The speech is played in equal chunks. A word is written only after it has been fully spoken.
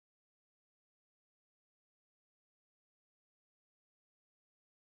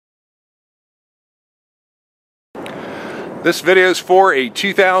This video is for a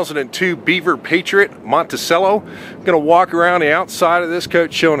 2002 Beaver Patriot Monticello. I'm going to walk around the outside of this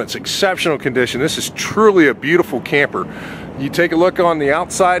coach showing its exceptional condition. This is truly a beautiful camper. You take a look on the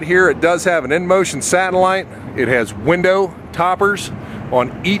outside here, it does have an in-motion satellite. It has window toppers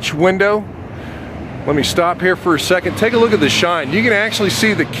on each window. Let me stop here for a second. Take a look at the shine. You can actually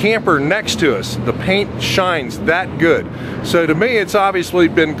see the camper next to us. The paint shines that good. So to me, it's obviously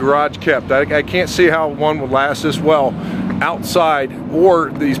been garage kept. I can't see how one would last this well outside, or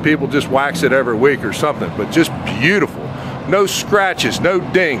these people just wax it every week or something, but just beautiful. No scratches, no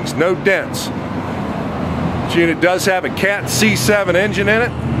dings, no dents. This unit does have a Cat C7 engine in it.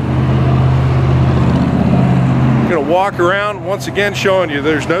 I'm going to walk around once again showing you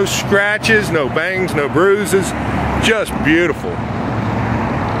there's no scratches, no bangs, no bruises, just beautiful.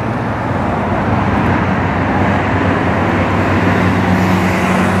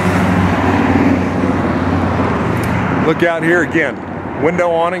 Look out here again, window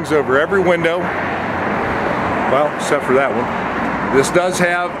awnings over every window, well, except for that one. This does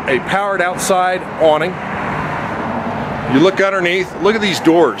have a powered outside awning. You look underneath, look at these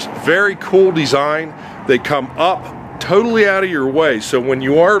doors, very cool design. They come up totally out of your way, so when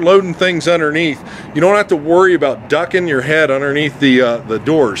you are loading things underneath, you don't have to worry about ducking your head underneath the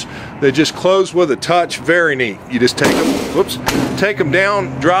doors. They just close with a touch, very neat. You just take them, whoops, take them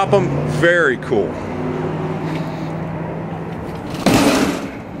down, drop them, very cool.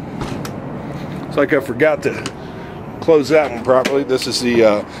 It's like I forgot to close that one properly. This is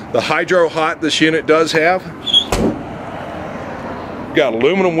the hydro hot this unit does have. Got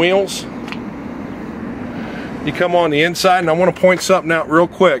aluminum wheels. You come on the inside, and I want to point something out real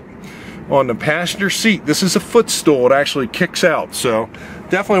quick. On the passenger seat, this is a footstool. It actually kicks out, so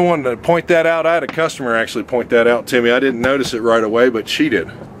definitely wanted to point that out. I had a customer actually point that out to me. I didn't notice it right away, but she did.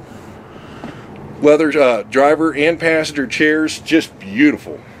 Leather driver and passenger chairs, just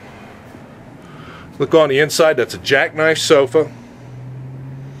beautiful. Look on the inside, that's a jackknife sofa.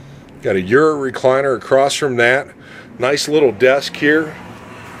 Got a Euro recliner across from that. Nice little desk here.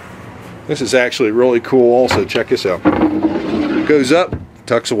 This is actually really cool also. Check this out. Goes up,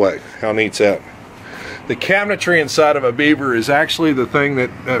 tucks away. How neat's that? The cabinetry inside of a Beaver is actually the thing that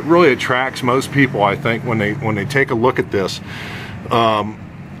really attracts most people, I think, when they take a look at this. A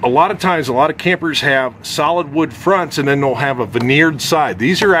lot of times, a lot of campers have solid wood fronts and then they'll have a veneered side.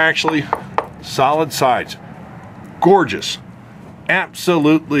 These are actually solid sides. Gorgeous.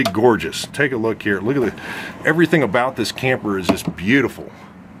 Absolutely gorgeous. Take a look here. Look at everything about this camper is just beautiful.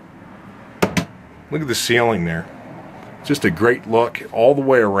 Look at the ceiling there. Just a great look all the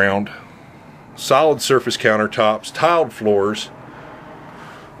way around. Solid surface countertops, tiled floors.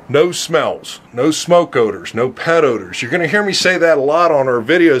 No smells, no smoke odors, no pet odors. You're going to hear me say that a lot on our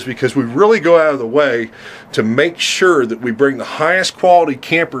videos because we really go out of the way to make sure that we bring the highest quality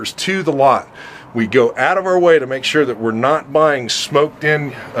campers to the lot. We go out of our way to make sure that we're not buying smoked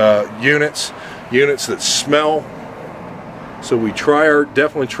in units that smell. So we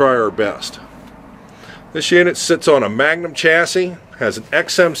definitely try our best. This unit sits on a Magnum chassis, has an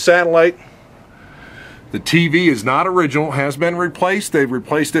XM satellite. The TV is not original, has been replaced. They've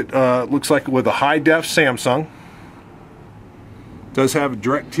replaced it, looks like with a high-def Samsung. Does have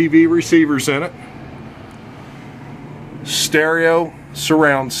direct TV receivers in it. Stereo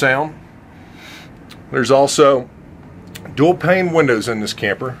surround sound. There's also dual pane windows in this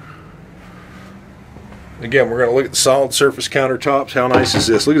camper. Again, we're going to look at the solid surface countertops. How nice is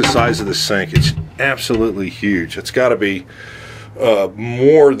this? Look at the size of this sink. It's absolutely huge. It's got to be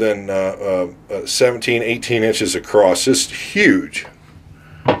more than 17, 18 inches across. Just huge.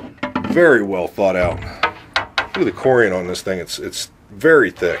 Very well thought out. Look at the corian on this thing. It's very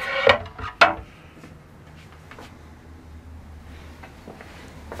thick.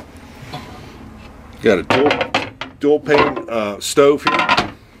 Got a dual pane stove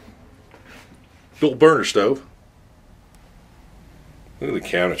here. Dual burner stove. Look at the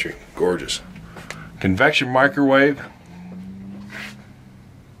cabinetry, gorgeous. Convection microwave.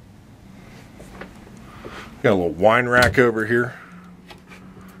 Got a little wine rack over here.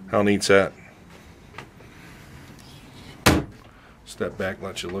 How neat's that? Step back and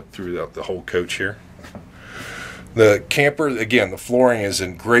let you look through the whole coach here. The camper, again, the flooring is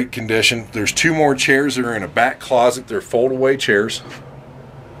in great condition. There's two more chairs that are in a back closet. They're fold-away chairs.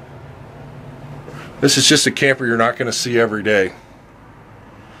 This is just a camper you're not going to see every day.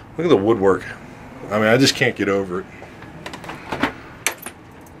 Look at the woodwork. I mean, I just can't get over it.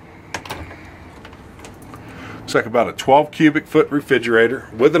 Looks like about a 12 cubic foot refrigerator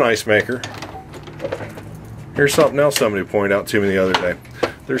with an ice maker. Here's something else somebody pointed out to me the other day.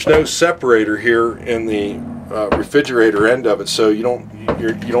 There's no separator here in the refrigerator end of it, so you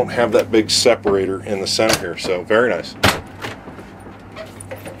don't have that big separator in the center here. So very nice.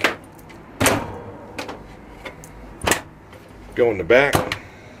 Go in the back.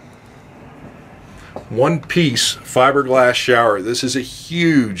 One piece fiberglass shower. This is a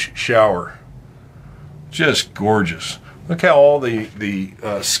huge shower. Just gorgeous. Look how all the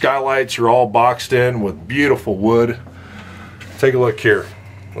skylights are all boxed in with beautiful wood. Take a look here.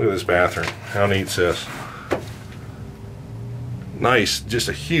 Look at this bathroom. How neat's this? Nice, just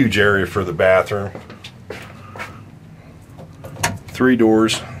a huge area for the bathroom. 3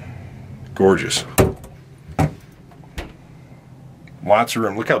 doors. Gorgeous. Lots of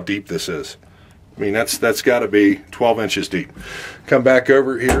room. Look how deep this is. I mean, that's got to be 12 inches deep. Come back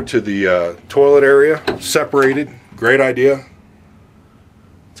over here to the toilet area, separated. Great idea.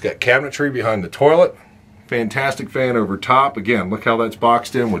 It's got cabinetry behind the toilet. Fantastic fan over top. Again, look how that's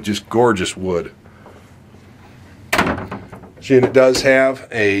boxed in with just gorgeous wood. This unit does have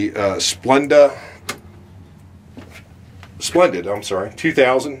a Splendid,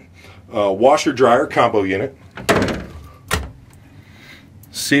 2000 washer dryer combo unit.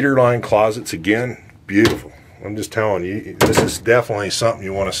 Cedar line closets, again, beautiful. I'm just telling you, this is definitely something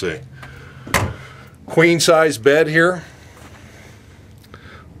you want to see. Queen size bed here.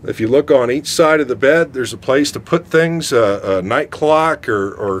 If you look on each side of the bed, there's a place to put things, a night clock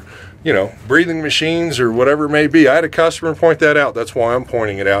or you know, breathing machines or whatever it may be. I had a customer point that out. That's why I'm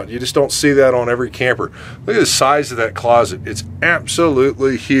pointing it out. You just don't see that on every camper. Look at the size of that closet. It's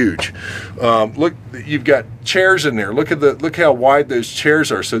absolutely huge. Look, you've got chairs in there. Look how wide those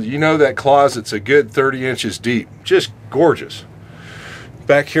chairs are. So you know that closet's a good 30 inches deep. Just gorgeous.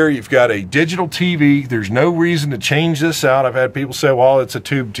 Back here you've got a digital TV. There's no reason to change this out. I've had people say, well, it's a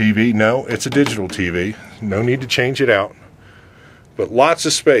tube TV. No, it's a digital TV. No need to change it out. But lots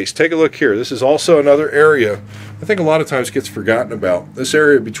of space. Take a look here. This is also another area I think a lot of times gets forgotten about. This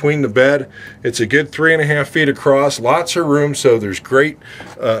area between the bed, it's a good 3.5 feet across. Lots of room, so there's a great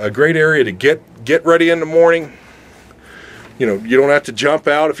area to get ready in the morning. You know, you don't have to jump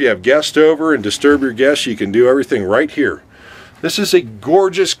out if you have guests over and disturb your guests. You can do everything right here. This is a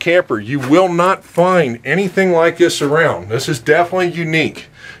gorgeous camper. You will not find anything like this around. This is definitely unique.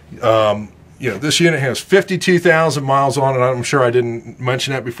 You know, this unit has 52,000 miles on it. I'm sure I didn't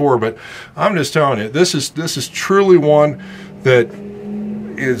mention that before, but I'm just telling you, this is truly one that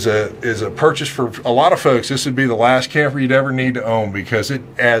is a purchase for a lot of folks. This would be the last camper you'd ever need to own because it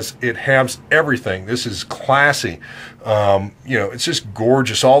has everything. This is classy. You know, it's just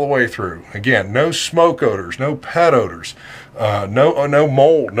gorgeous all the way through. Again, no smoke odors, no pet odors, no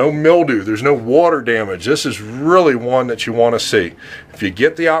mold, no mildew. There's no water damage. This is really one that you want to see. If you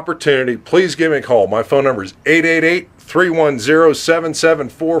get the opportunity, please give me a call. My phone number is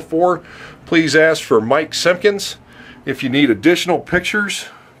 888-310-7744. Please ask for Mike Simpkins. If you need additional pictures,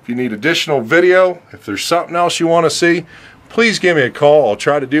 if you need additional video, if there's something else you want to see, please give me a call. I'll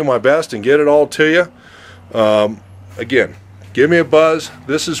try to do my best and get it all to you. Again, give me a buzz.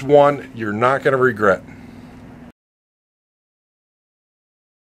 This is one you're not going to regret.